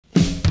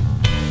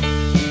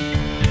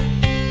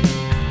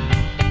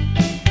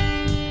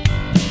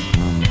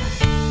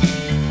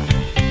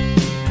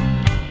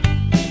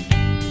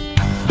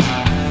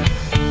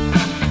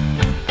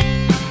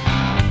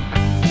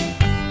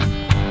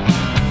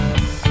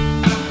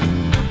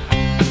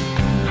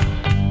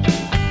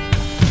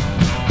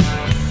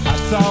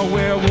saw a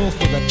werewolf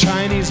with a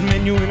Chinese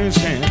menu in his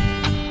hand,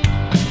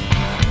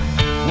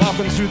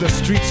 walking through the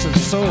streets of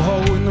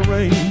Soho in the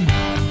rain.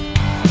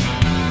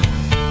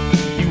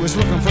 He was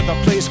looking for the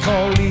place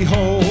called Lee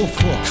Ho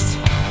Fooks,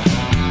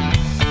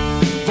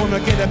 gonna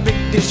get a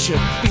big dish of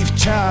beef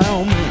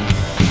chow mein.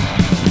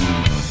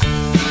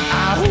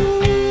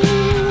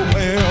 Ahoo,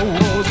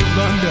 werewolves of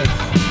London.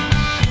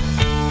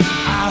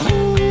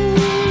 Ahoo,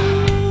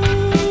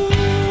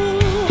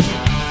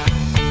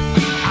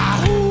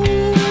 ahoo,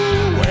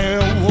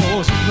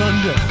 werewolves of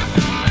London.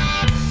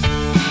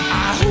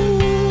 Ahoo,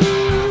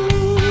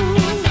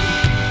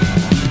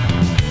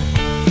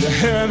 you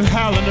hear him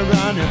howling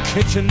around your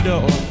kitchen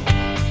door.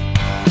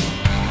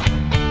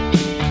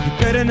 You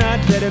better not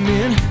let him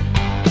in.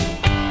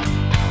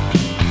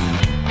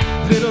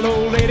 Little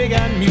old lady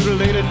got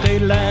mutilated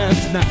late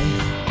last night.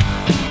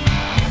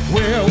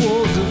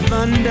 Werewolves of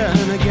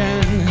London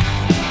again.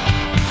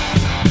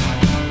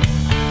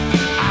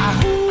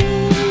 Ahoo,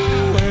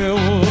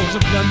 werewolves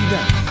of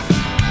London.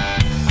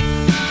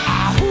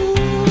 Ahoo,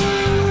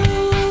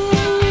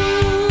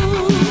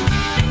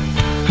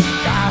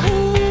 ahoo,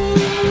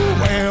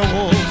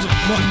 werewolves of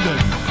London.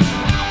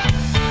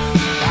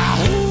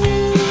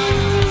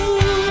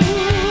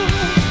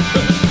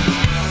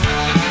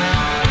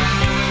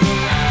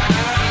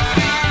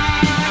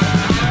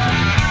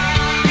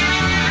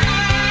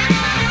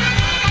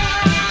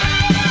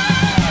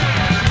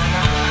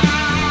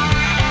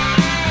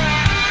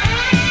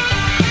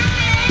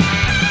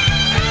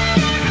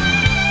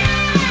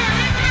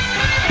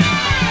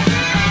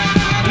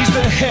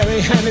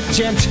 Hairy-handed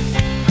gent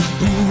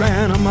who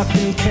ran amok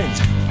in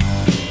Kent.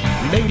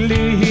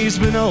 Lately he's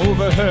been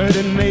overheard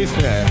in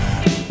Mayfair.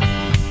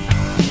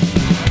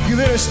 You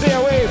better stay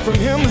away from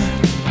him.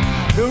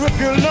 He'll rip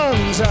your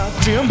lungs out,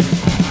 Jim.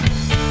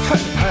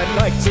 I'd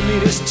like to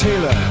meet his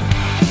tailor.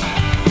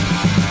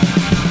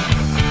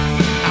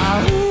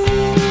 Ahoo,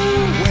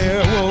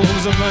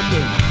 werewolves of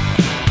London.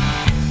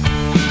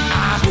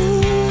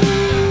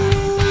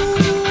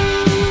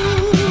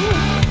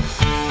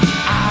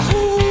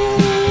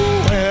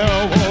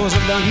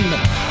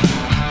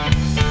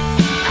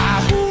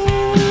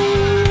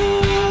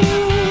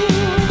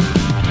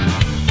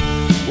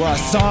 Well, I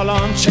saw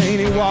Lon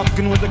Chaney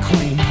walking with the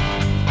Queen,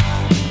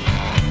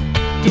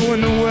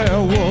 doing the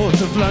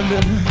Werewolves of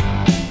London.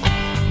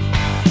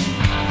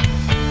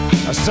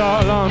 I saw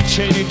Lon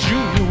Chaney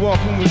Jr.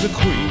 walking with the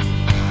Queen,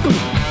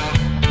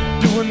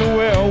 doing the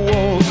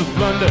Werewolves of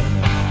London.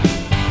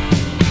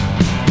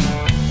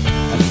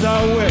 I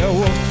saw a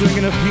werewolf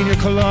drinking a pina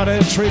colada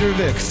at Trader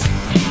Vic's.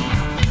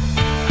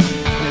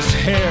 His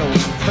hair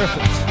was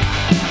perfect.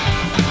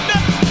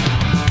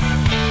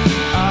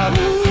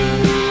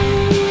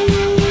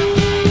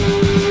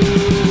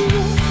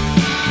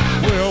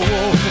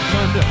 Werewolves of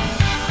London.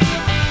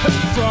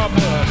 Draw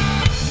blood.